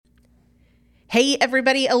Hey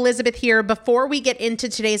everybody, Elizabeth here. Before we get into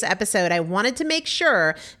today's episode, I wanted to make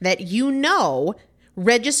sure that you know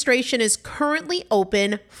registration is currently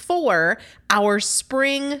open for our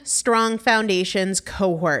Spring Strong Foundations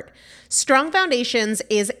cohort. Strong Foundations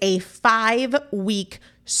is a 5-week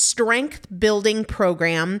strength building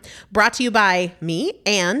program brought to you by me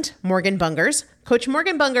and Morgan Bungers. Coach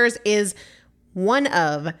Morgan Bungers is one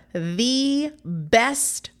of the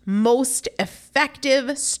best, most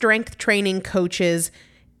effective strength training coaches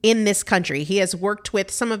in this country. He has worked with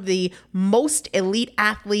some of the most elite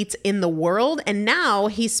athletes in the world, and now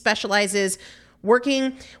he specializes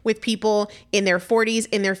working with people in their 40s,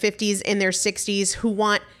 in their 50s, in their 60s who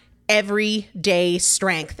want everyday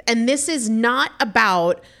strength. And this is not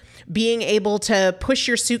about being able to push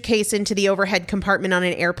your suitcase into the overhead compartment on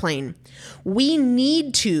an airplane. We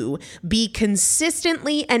need to be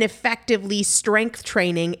consistently and effectively strength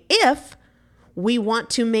training if we want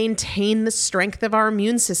to maintain the strength of our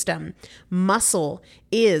immune system. Muscle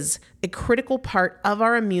is a critical part of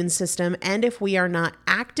our immune system, and if we are not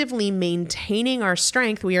actively maintaining our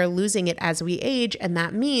strength, we are losing it as we age, and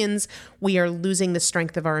that means we are losing the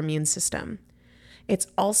strength of our immune system. It's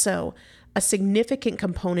also a significant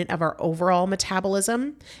component of our overall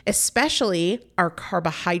metabolism, especially our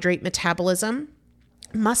carbohydrate metabolism.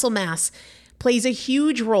 Muscle mass plays a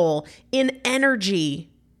huge role in energy,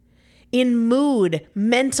 in mood,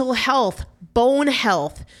 mental health, bone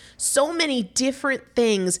health, so many different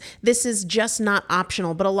things. This is just not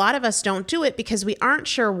optional, but a lot of us don't do it because we aren't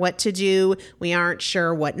sure what to do. We aren't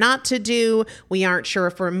sure what not to do. We aren't sure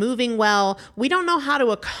if we're moving well. We don't know how to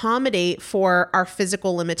accommodate for our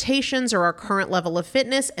physical limitations or our current level of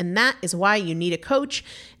fitness, and that is why you need a coach,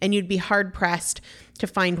 and you'd be hard-pressed to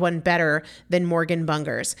find one better than Morgan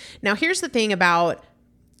Bungers. Now, here's the thing about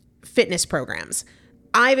fitness programs.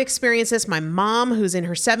 I've experienced this. My mom, who's in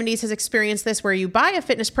her 70s, has experienced this, where you buy a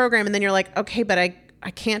fitness program and then you're like, okay, but I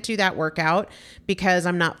can't do that workout because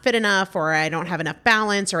I'm not fit enough, or I don't have enough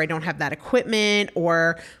balance, or I don't have that equipment,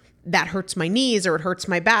 or that hurts my knees, or it hurts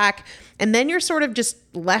my back. And then you're sort of just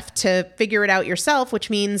left to figure it out yourself, which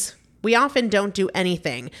means we often don't do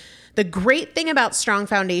anything. The great thing about Strong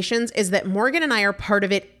Foundations is that Morgan and I are part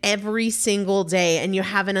of it every single day, and you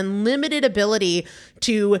have an unlimited ability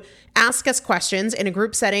to ask us questions in a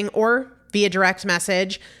group setting or via direct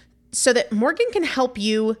message so that Morgan can help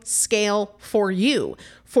you scale for you,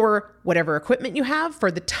 for whatever equipment you have, for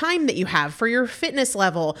the time that you have, for your fitness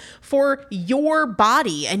level, for your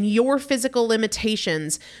body and your physical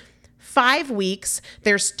limitations. 5 weeks,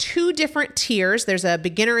 there's 2 different tiers. There's a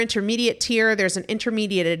beginner intermediate tier. There's an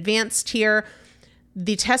intermediate advanced tier.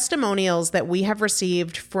 The testimonials that we have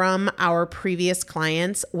received from our previous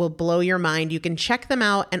clients will blow your mind. You can check them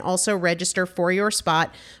out and also register for your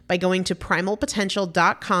spot by going to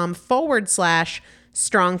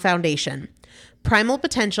primalpotential.com/strong foundation.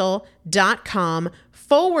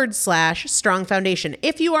 primalpotential.com/strong foundation.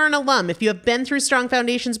 If you are an alum, if you have been through Strong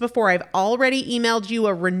Foundations before, I've already emailed you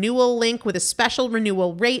a renewal link with a special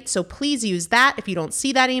renewal rate, so please use that. If you don't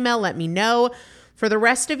see that email, let me know. For the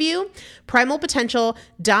rest of you,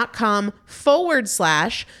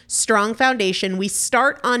 primalpotential.com/strong foundation. We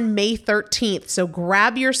start on May 13th, so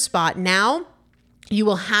grab your spot now. You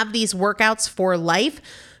will have these workouts for life.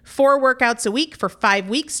 4 workouts a week for 5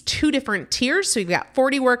 weeks, 2 different tiers. So you've got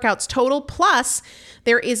 40 workouts total. Plus,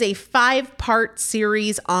 there is a 5-part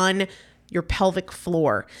series on your pelvic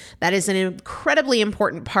floor. That is an incredibly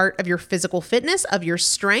important part of your physical fitness, of your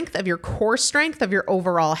strength, of your core strength, of your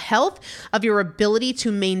overall health, of your ability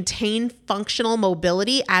to maintain functional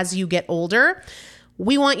mobility as you get older.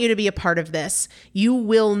 We want you to be a part of this. You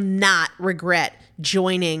will not regret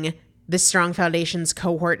joining the Strong Foundations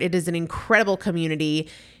cohort. It is an incredible community.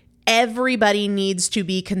 Everybody needs to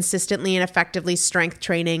be consistently and effectively strength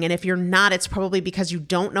training. And if you're not, it's probably because you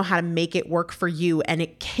don't know how to make it work for you. And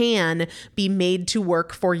it can be made to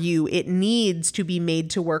work for you. It needs to be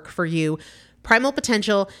made to work for you.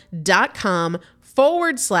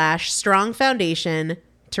 primalpotential.com/strong foundation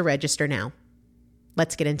to register now.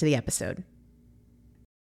 Let's get into the episode.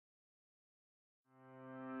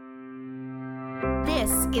 This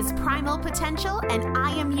is Primal Potential, and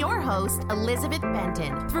I am your host, Elizabeth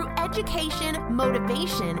Benton. Through education,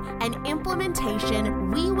 motivation, and implementation,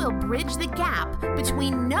 we will bridge the gap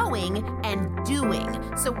between knowing and doing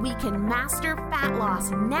so we can master fat loss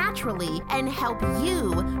naturally and help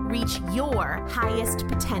you reach your highest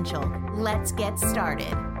potential. Let's get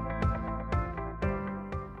started.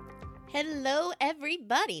 Hello,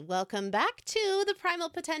 everybody. Welcome back to the Primal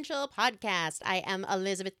Potential Podcast. I am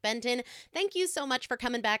Elizabeth Benton. Thank you so much for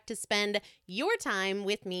coming back to spend your time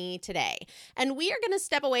with me today. And we are going to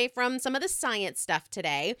step away from some of the science stuff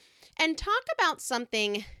today and talk about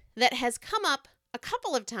something that has come up a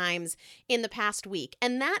couple of times in the past week,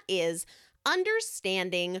 and that is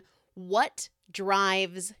understanding what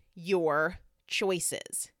drives your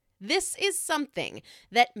choices. This is something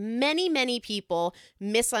that many people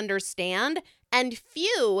misunderstand and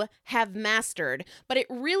few have mastered, but it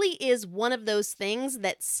really is one of those things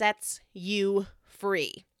that sets you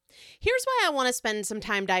free. Here's why I want to spend some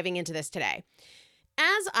time diving into this today.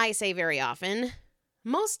 As I say very often,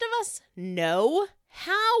 most of us know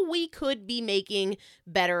how we could be making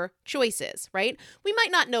better choices, right? We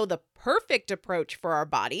might not know the perfect approach for our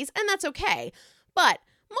bodies, and that's okay, but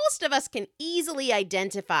most of us can easily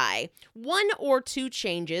identify one or two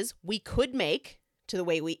changes we could make to the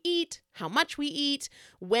way we eat, how much we eat,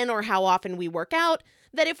 when or how often we work out,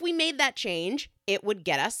 that if we made that change, it would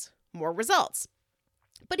get us more results.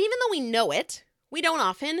 But even though we know it, we don't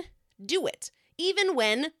often do it, even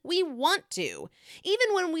when we want to.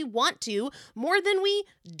 Even when we want to more than we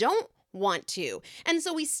don't want to. And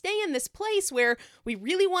so we stay in this place where we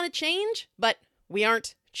really want to change, but we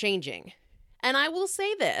aren't changing. And I will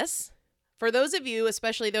say this, for those of you,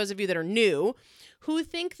 especially those of you that are new, who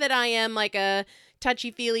think that I am like a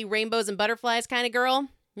touchy-feely rainbows and butterflies kind of girl,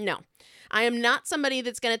 no. I am not somebody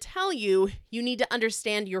that's going to tell you you need to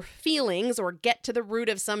understand your feelings or get to the root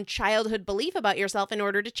of some childhood belief about yourself in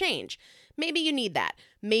order to change. Maybe you need that.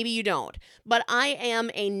 Maybe you don't. But I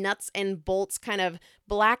am a nuts and bolts kind of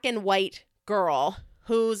black and white girl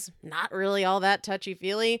who's not really all that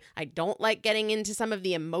touchy-feely. I don't like getting into some of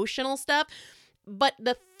the emotional stuff, but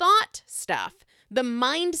the thought stuff, the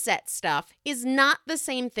mindset stuff is not the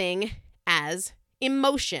same thing as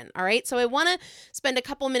emotion, all right? So I want to spend a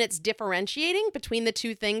couple minutes differentiating between the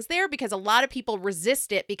two things there because a lot of people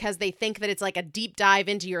resist it because they think that it's like a deep dive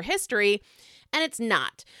into your history, and it's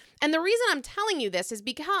not. And the reason I'm telling you this is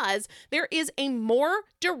because there is a more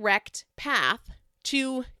direct path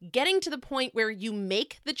to getting to the point where you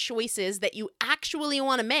make the choices that you actually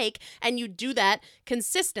want to make and you do that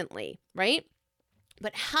consistently, right?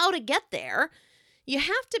 But how to get there, you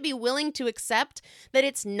have to be willing to accept that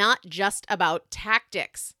it's not just about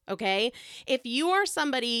tactics, okay? If you are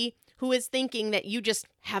somebody who is thinking that you just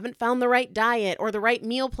haven't found the right diet or the right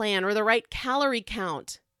meal plan or the right calorie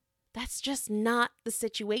count, that's just not the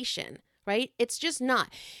situation, right? It's just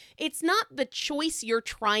not. It's not the choice you're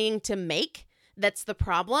trying to make that's the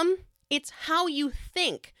problem. It's how you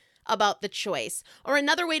think about the choice. Or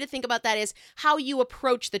another way to think about that is how you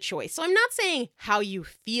approach the choice. So I'm not saying how you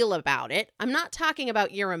feel about it. I'm not talking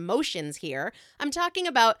about your emotions here. I'm talking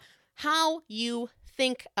about how you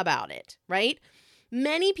think about it, right?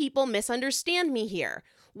 Many people misunderstand me here.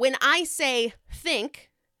 When I say think,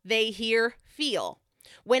 they hear feel.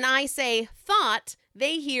 When I say thought,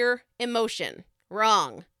 they hear emotion.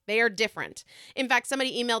 Wrong. They are different. In fact,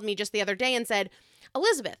 somebody emailed me just the other day and said,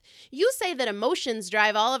 Elizabeth, you say that emotions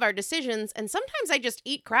drive all of our decisions, and sometimes I just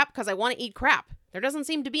eat crap because I want to eat crap. There doesn't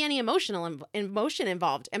seem to be any emotion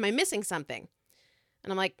involved. Am I missing something?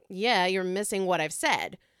 And I'm like, yeah, you're missing what I've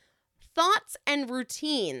said. Thoughts and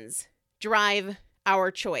routines drive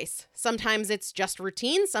our choice. Sometimes it's just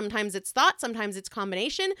routine. Sometimes it's thought. Sometimes it's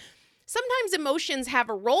combination. Sometimes emotions have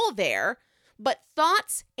a role there, but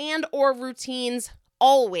thoughts and or routines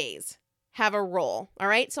always have a role, all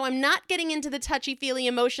right? So I'm not getting into the touchy-feely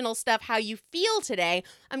emotional stuff, how you feel today.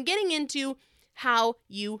 I'm getting into how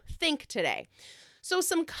you think today. So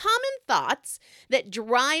some common thoughts that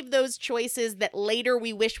drive those choices that later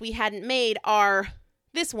we wish we hadn't made are,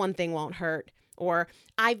 this one thing won't hurt, or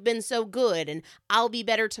I've been so good and I'll be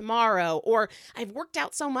better tomorrow, or I've worked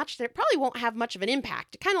out so much that it probably won't have much of an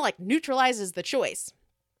impact. It kind of like neutralizes the choice.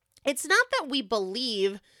 It's not that we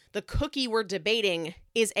believe the cookie we're debating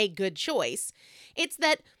is a good choice. It's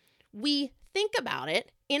that we think about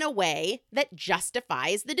it in a way that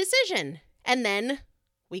justifies the decision, and then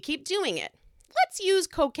we keep doing it. Let's use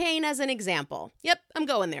cocaine as an example. Yep, I'm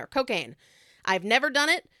going there. Cocaine. I've never done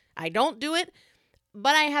it. I don't do it,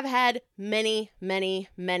 but I have had many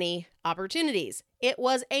opportunities. It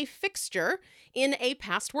was a fixture in a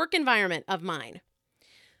past work environment of mine.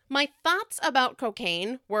 My thoughts about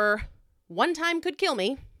cocaine were, one time could kill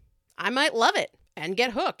me. I might love it and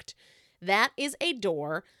get hooked. That is a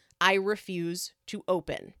door I refuse to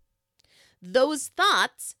open. Those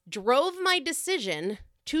thoughts drove my decision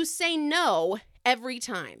to say no every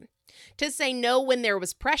time. To say no when there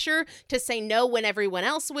was pressure, to say no when everyone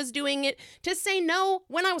else was doing it, to say no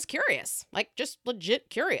when I was curious, like just legit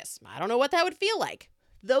curious. I don't know what that would feel like.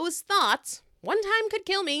 Those thoughts, one time could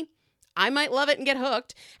kill me. I might love it and get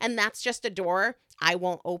hooked, and that's just a door I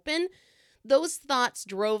won't open. Those thoughts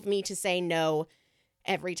drove me to say no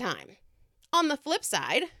every time. On the flip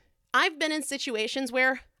side, I've been in situations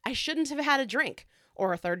where I shouldn't have had a drink,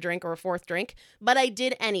 or a third drink, or a fourth drink, but I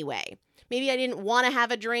did anyway. Maybe I didn't want to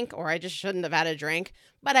have a drink, or I just shouldn't have had a drink,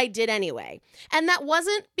 but I did anyway. And that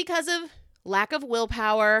wasn't because of lack of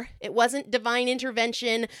willpower. It wasn't divine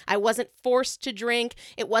intervention. I wasn't forced to drink.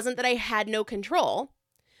 It wasn't that I had no control.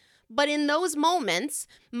 But in those moments,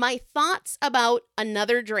 my thoughts about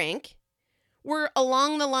another drink were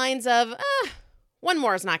along the lines of, one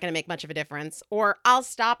more is not going to make much of a difference, or I'll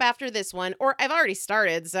stop after this one, or I've already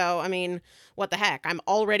started, so, I mean, what the heck? I'm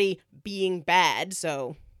already being bad,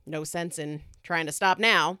 so no sense in trying to stop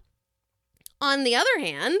now. On the other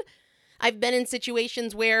hand, I've been in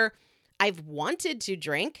situations where I've wanted to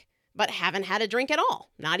drink, but haven't had a drink at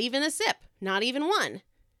all. Not even a sip, not even one.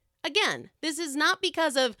 Again, this is not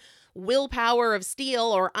because of willpower of steel,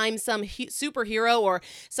 or I'm some superhero, or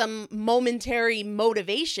some momentary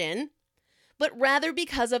motivation, but rather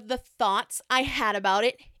because of the thoughts I had about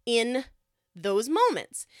it in those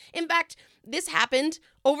moments. In fact, this happened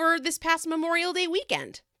over this past Memorial Day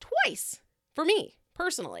weekend, twice, for me,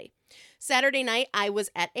 personally. Saturday night, I was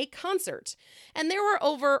at a concert, and there were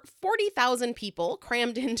over 40,000 people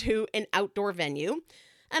crammed into an outdoor venue,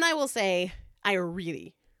 and I will say, I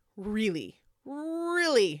really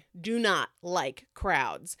do not like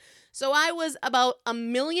crowds. So I was about a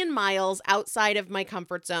million miles outside of my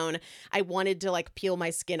comfort zone. I wanted to peel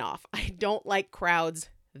my skin off. I don't like crowds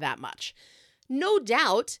that much. No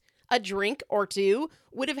doubt a drink or two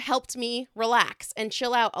would have helped me relax and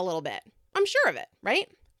chill out a little bit. I'm sure of it, right?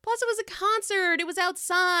 Plus, it was a concert. It was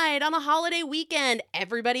outside on a holiday weekend.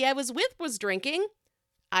 Everybody I was with was drinking.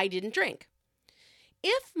 I didn't drink.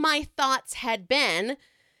 If my thoughts had been,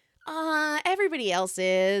 everybody else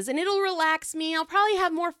is, and it'll relax me, I'll probably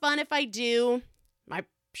have more fun if I do, I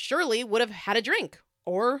surely would have had a drink,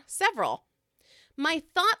 or several. My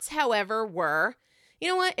thoughts, however, were, you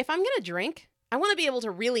know what, if I'm going to drink, I want to be able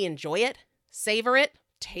to really enjoy it, savor it,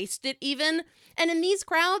 taste it even, and in these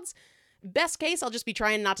crowds, best case, I'll just be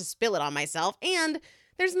trying not to spill it on myself, and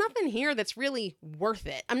there's nothing here that's really worth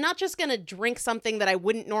it. I'm not just going to drink something that I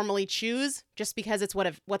wouldn't normally choose just because it's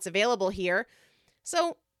what's available here.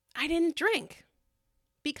 So I didn't drink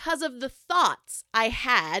because of the thoughts I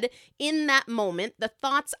had in that moment, the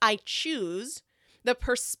thoughts I choose, the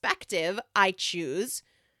perspective I choose.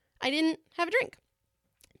 I didn't have a drink.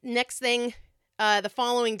 Next thing, the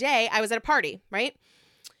following day, I was at a party, right?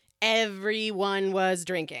 Everyone was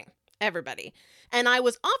drinking. Everybody. And I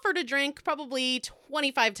was offered a drink probably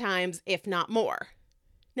 25 times, if not more.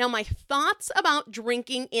 Now, my thoughts about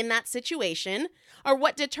drinking in that situation are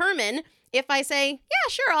what determine if I say, yeah,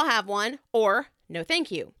 sure, I'll have one, or no,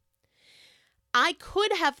 thank you. I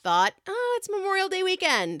could have thought, it's Memorial Day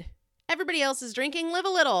weekend. Everybody else is drinking, live a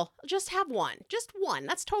little. Just have one. Just one.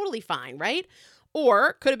 That's totally fine, right?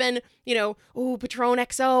 Or could have been, Patron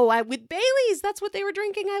XO with Baileys. That's what they were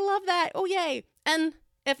drinking. I love that. Oh, yay. And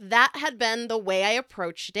if that had been the way I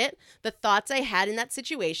approached it, the thoughts I had in that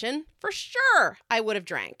situation, for sure I would have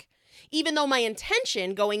drank. Even though my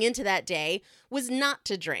intention going into that day was not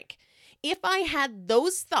to drink. If I had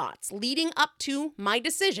those thoughts leading up to my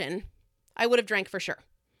decision, I would have drank for sure.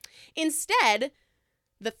 Instead,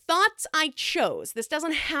 the thoughts I chose, this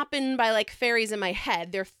doesn't happen by fairies in my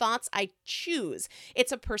head, they're thoughts I choose.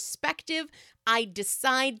 It's a perspective I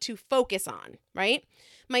decide to focus on, right?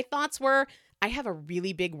 My thoughts were, I have a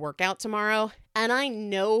really big workout tomorrow, and I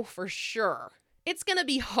know for sure it's going to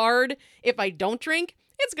be hard if I don't drink.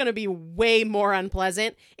 It's going to be way more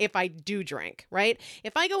unpleasant if I do drink, right?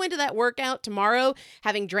 If I go into that workout tomorrow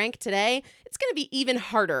having drank today, it's going to be even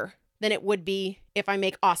harder than it would be if I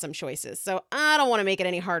make awesome choices. So I don't want to make it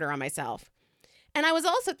any harder on myself. And I was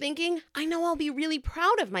also thinking, I know I'll be really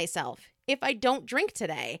proud of myself if I don't drink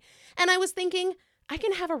today. And I was thinking, I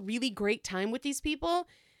can have a really great time with these people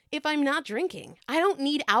if I'm not drinking. I don't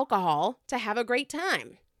need alcohol to have a great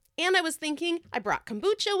time. And I was thinking, I brought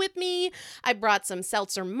kombucha with me. I brought some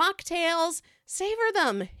seltzer mocktails. Savor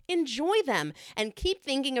them, enjoy them, and keep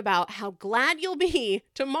thinking about how glad you'll be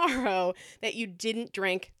tomorrow that you didn't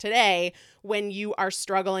drink today when you are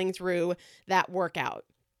struggling through that workout.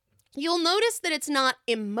 You'll notice that it's not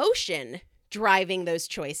emotion driving those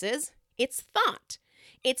choices. It's thought.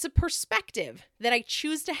 It's a perspective that I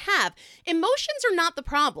choose to have. Emotions are not the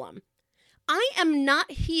problem. I am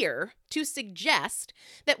not here to suggest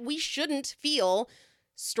that we shouldn't feel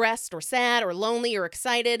stressed or sad or lonely or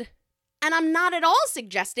excited. And I'm not at all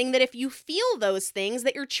suggesting that if you feel those things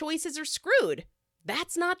that your choices are screwed.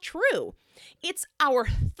 That's not true. It's our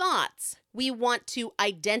thoughts we want to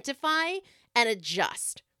identify and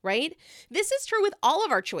adjust, right? This is true with all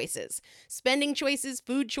of our choices. Spending choices,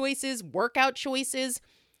 food choices, workout choices.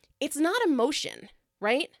 It's not emotion,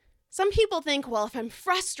 right? Some people think, well, if I'm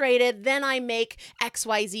frustrated, then I make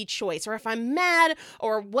XYZ choice, or if I'm mad,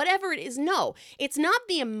 or whatever it is. No, it's not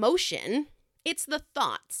the emotion, it's the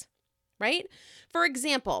thoughts, right? For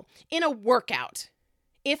example, in a workout,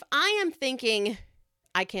 if I am thinking,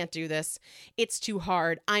 I can't do this, it's too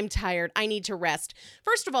hard, I'm tired, I need to rest.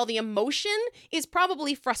 First of all, the emotion is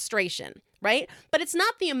probably frustration, right? But it's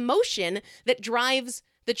not the emotion that drives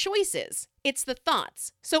the choices. It's the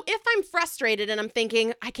thoughts. So if I'm frustrated and I'm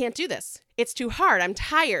thinking, I can't do this, it's too hard, I'm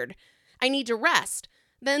tired, I need to rest,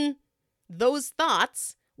 then those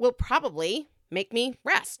thoughts will probably make me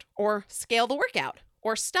rest or scale the workout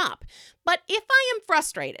or stop. But if I am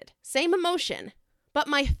frustrated, same emotion, but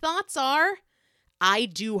my thoughts are, I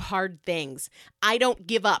do hard things. I don't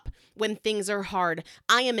give up when things are hard.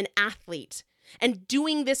 I am an athlete. And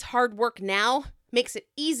doing this hard work now makes it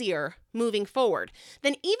easier moving forward.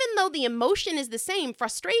 Then even though the emotion is the same,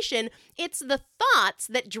 frustration, it's the thoughts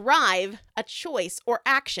that drive a choice or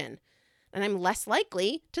action. And I'm less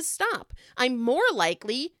likely to stop. I'm more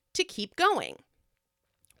likely to keep going.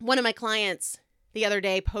 One of my clients the other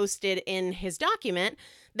day posted in his document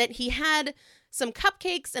that he had some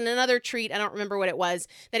cupcakes and another treat, I don't remember what it was,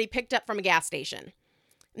 that he picked up from a gas station.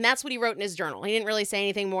 And that's what he wrote in his journal. He didn't really say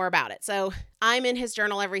anything more about it. So I'm in his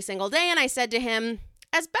journal every single day, and I said to him,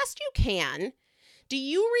 as best you can, do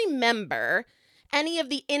you remember any of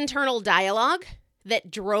the internal dialogue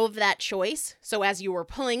that drove that choice? So as you were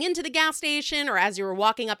pulling into the gas station or as you were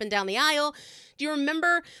walking up and down the aisle, do you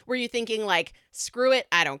remember, were you thinking like, screw it,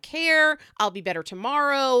 I don't care, I'll be better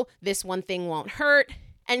tomorrow, this one thing won't hurt?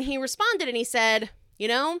 And he responded and he said,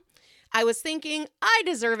 I was thinking I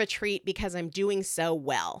deserve a treat because I'm doing so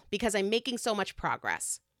well, because I'm making so much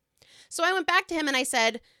progress. So I went back to him and I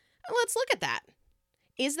said, let's look at that.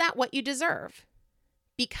 Is that what you deserve?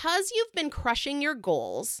 Because you've been crushing your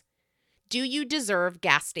goals, do you deserve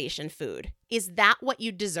gas station food? Is that what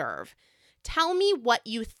you deserve? Tell me what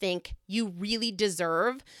you think you really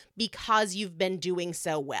deserve because you've been doing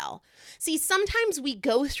so well. See, sometimes we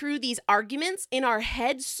go through these arguments in our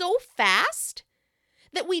head so fast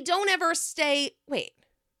that we don't ever stay, wait,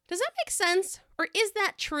 does that make sense? Or is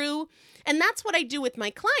that true? And that's what I do with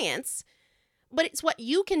my clients, but it's what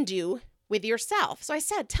you can do with yourself. So I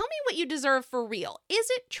said, tell me what you deserve for real. Is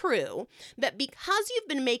it true that because you've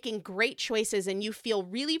been making great choices and you feel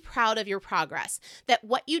really proud of your progress, that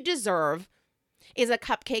what you deserve is a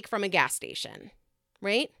cupcake from a gas station,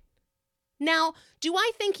 right? Now, do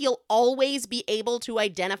I think you'll always be able to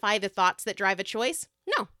identify the thoughts that drive a choice?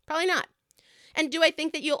 No, probably not. And do I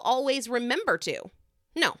think that you'll always remember to?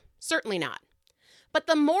 No, certainly not. But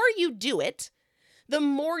the more you do it, the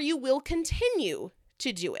more you will continue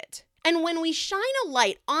to do it. And when we shine a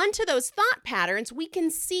light onto those thought patterns, we can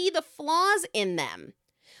see the flaws in them.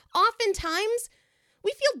 Oftentimes,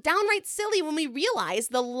 we feel downright silly when we realize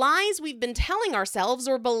the lies we've been telling ourselves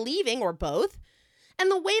or believing, or both, and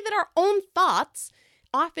the way that our own thoughts,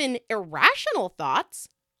 often irrational thoughts,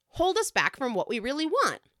 hold us back from what we really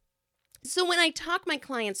want. So when I talk my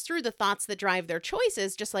clients through the thoughts that drive their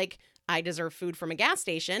choices, just like I deserve food from a gas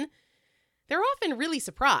station, they're often really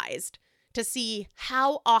surprised to see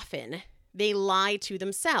how often they lie to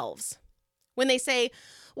themselves. When they say,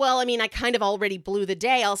 well, I kind of already blew the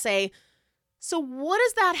day, I'll say, so what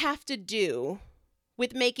does that have to do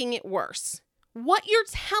with making it worse? What you're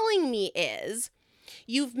telling me is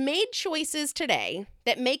you've made choices today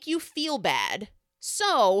that make you feel bad,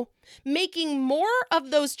 so making more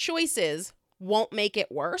of those choices won't make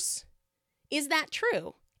it worse. Is that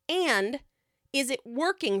true? And is it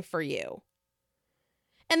working for you?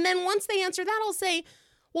 And then once they answer that, I'll say,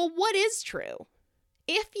 well, what is true?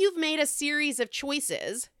 If you've made a series of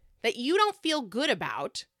choices that you don't feel good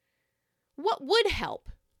about, what would help?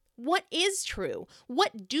 What is true?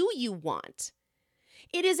 What do you want?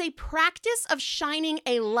 It is a practice of shining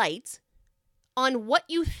a light on what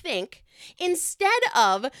you think instead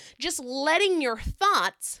of just letting your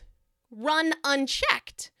thoughts run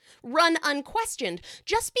unchecked, run unquestioned.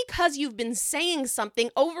 Just because you've been saying something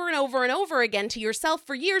over and over and over again to yourself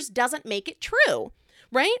for years doesn't make it true,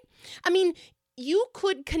 right? You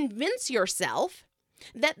could convince yourself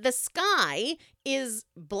that the sky is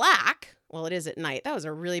black. Well, it is at night. That was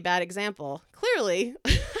a really bad example. Clearly,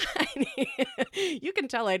 you can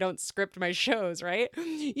tell I don't script my shows, right?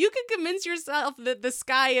 You can convince yourself that the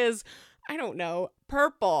sky is, I don't know,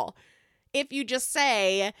 purple. If you just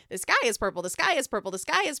say, the sky is purple, the sky is purple, the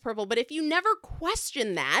sky is purple. But if you never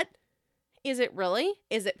question that, is it really?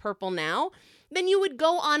 Is it purple now? Then you would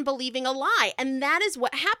go on believing a lie. And that is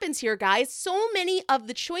what happens here, guys. So many of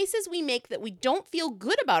the choices we make that we don't feel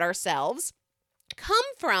good about ourselves come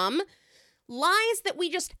from lies that we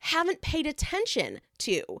just haven't paid attention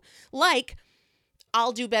to. Like,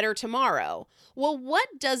 I'll do better tomorrow. Well, what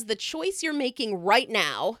does the choice you're making right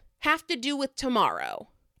now have to do with tomorrow?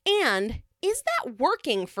 And is that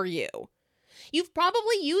working for you? You've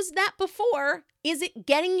probably used that before. Is it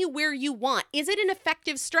getting you where you want? Is it an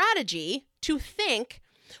effective strategy to think,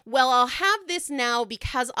 well, I'll have this now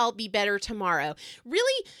because I'll be better tomorrow?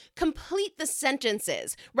 Really complete the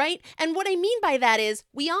sentences, right? And what I mean by that is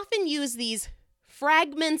we often use these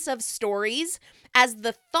fragments of stories as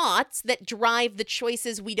the thoughts that drive the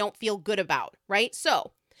choices we don't feel good about, right?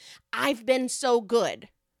 So, I've been so good.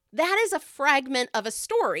 That is a fragment of a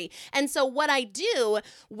story. And so what I do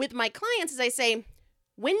with my clients is I say,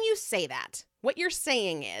 when you say that, what you're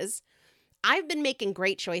saying is, I've been making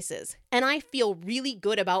great choices and I feel really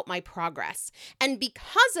good about my progress. And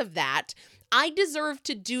because of that, I deserve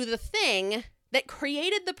to do the thing that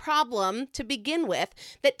created the problem to begin with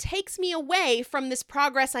that takes me away from this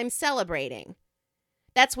progress I'm celebrating.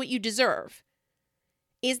 That's what you deserve.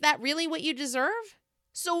 Is that really what you deserve?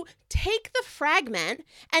 So take the fragment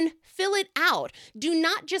and fill it out. Do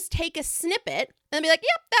not just take a snippet and be like,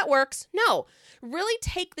 yep, that works. No, really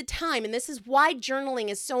take the time. And this is why journaling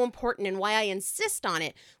is so important and why I insist on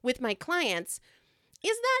it with my clients.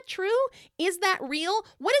 Is that true? Is that real?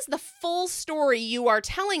 What is the full story you are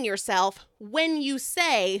telling yourself when you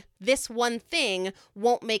say this one thing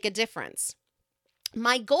won't make a difference?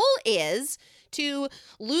 My goal is to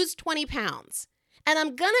lose 20 pounds. And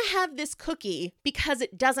I'm going to have this cookie because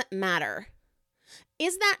it doesn't matter.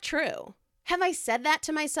 Is that true? Have I said that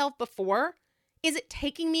to myself before? Is it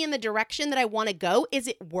taking me in the direction that I want to go? Is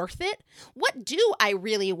it worth it? What do I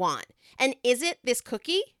really want? And is it this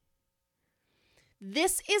cookie?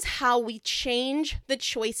 This is how we change the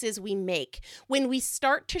choices we make when we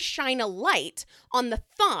start to shine a light on the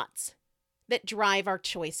thoughts that drive our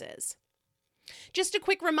choices. Just a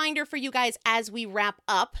quick reminder for you guys as we wrap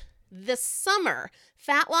up. The summer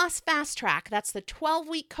Fat Loss Fast Track, that's the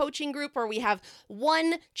 12-week coaching group where we have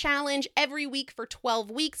one challenge every week for 12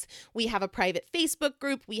 weeks. We have a private Facebook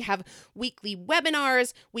group. We have weekly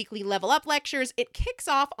webinars, weekly level up lectures. It kicks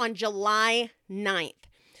off on July 9th.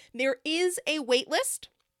 There is a wait list,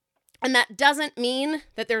 and that doesn't mean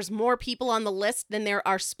that there's more people on the list than there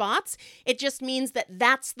are spots. It just means that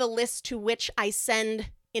that's the list to which I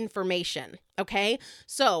send information, okay?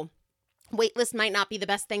 So waitlist might not be the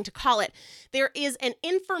best thing to call it. There is an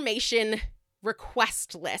information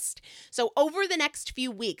request list. So over the next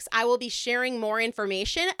few weeks, I will be sharing more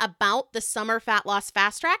information about the Summer Fat Loss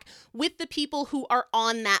Fast Track with the people who are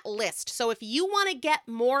on that list. So if you want to get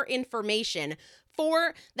more information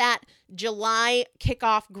for that July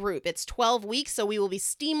kickoff group, it's 12 weeks, so we will be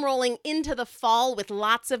steamrolling into the fall with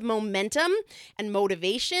lots of momentum and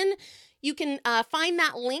motivation. You can find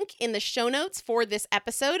that link in the show notes for this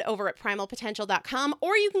episode over at primalpotential.com,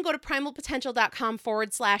 or you can go to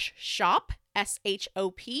primalpotential.com/shop,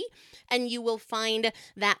 SHOP, and you will find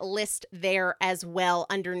that list there as well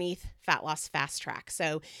underneath Fat Loss Fast Track.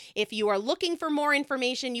 So if you are looking for more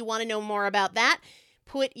information, you want to know more about that,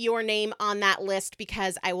 put your name on that list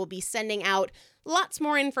because I will be sending out lots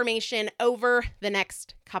more information over the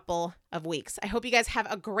next couple of weeks. I hope you guys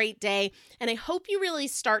have a great day, and I hope you really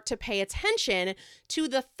start to pay attention to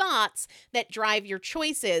the thoughts that drive your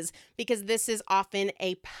choices, because this is often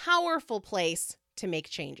a powerful place to make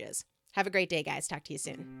changes. Have a great day, guys. Talk to you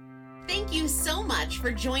soon. Thank you so much for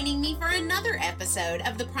joining me for another episode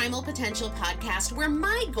of the Primal Potential Podcast, where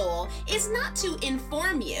my goal is not to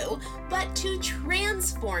inform you, but to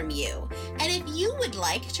transform you. And if you would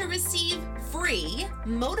like to receive free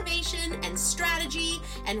motivation and strategy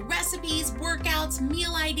and recipes, workouts,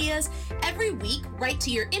 meal ideas every week right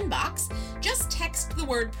to your inbox, just text the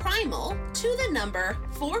word primal to the number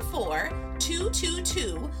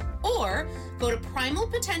 44222 or go to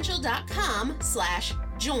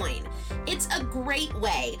primalpotential.com/join. It's a great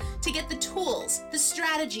way to get the tools, the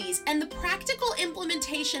strategies, and the practical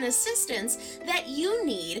implementation assistance that you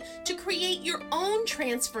need to create your own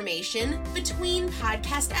transformation between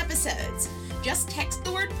podcast episodes. Just text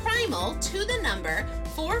the word primal to the number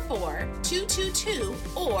 44222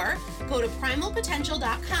 or go to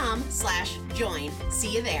primalpotential.com/join.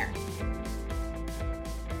 See you there.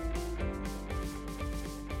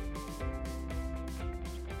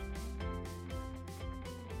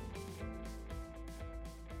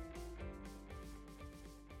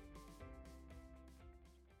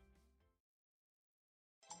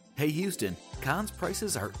 Hey Houston, Conn's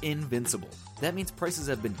prices are invincible. That means prices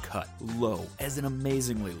have been cut low, as in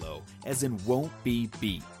amazingly low, as in won't be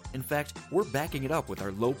beat. In fact, we're backing it up with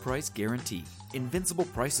our low price guarantee. Invincible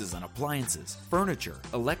prices on appliances, furniture,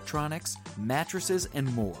 electronics, mattresses,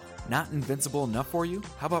 and more. Not invincible enough for you?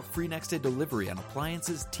 How about free next day delivery on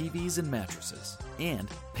appliances, TVs, and mattresses? And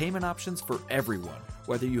payment options for everyone,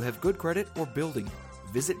 whether you have good credit or building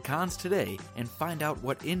it. Visit Conn's today and find out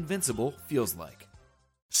what invincible feels like.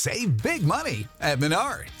 Save big money at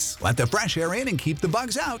Menards. Let the fresh air in and keep the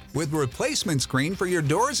bugs out with replacement screen for your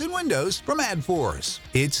doors and windows from AdForce.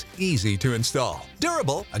 It's easy to install,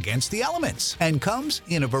 durable against the elements, and comes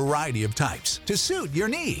in a variety of types to suit your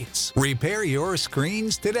needs. Repair your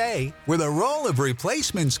screens today with a roll of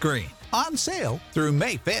replacement screen on sale through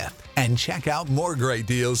May 5th. And check out more great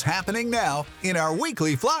deals happening now in our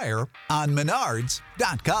weekly flyer on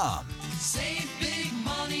Menards.com. Save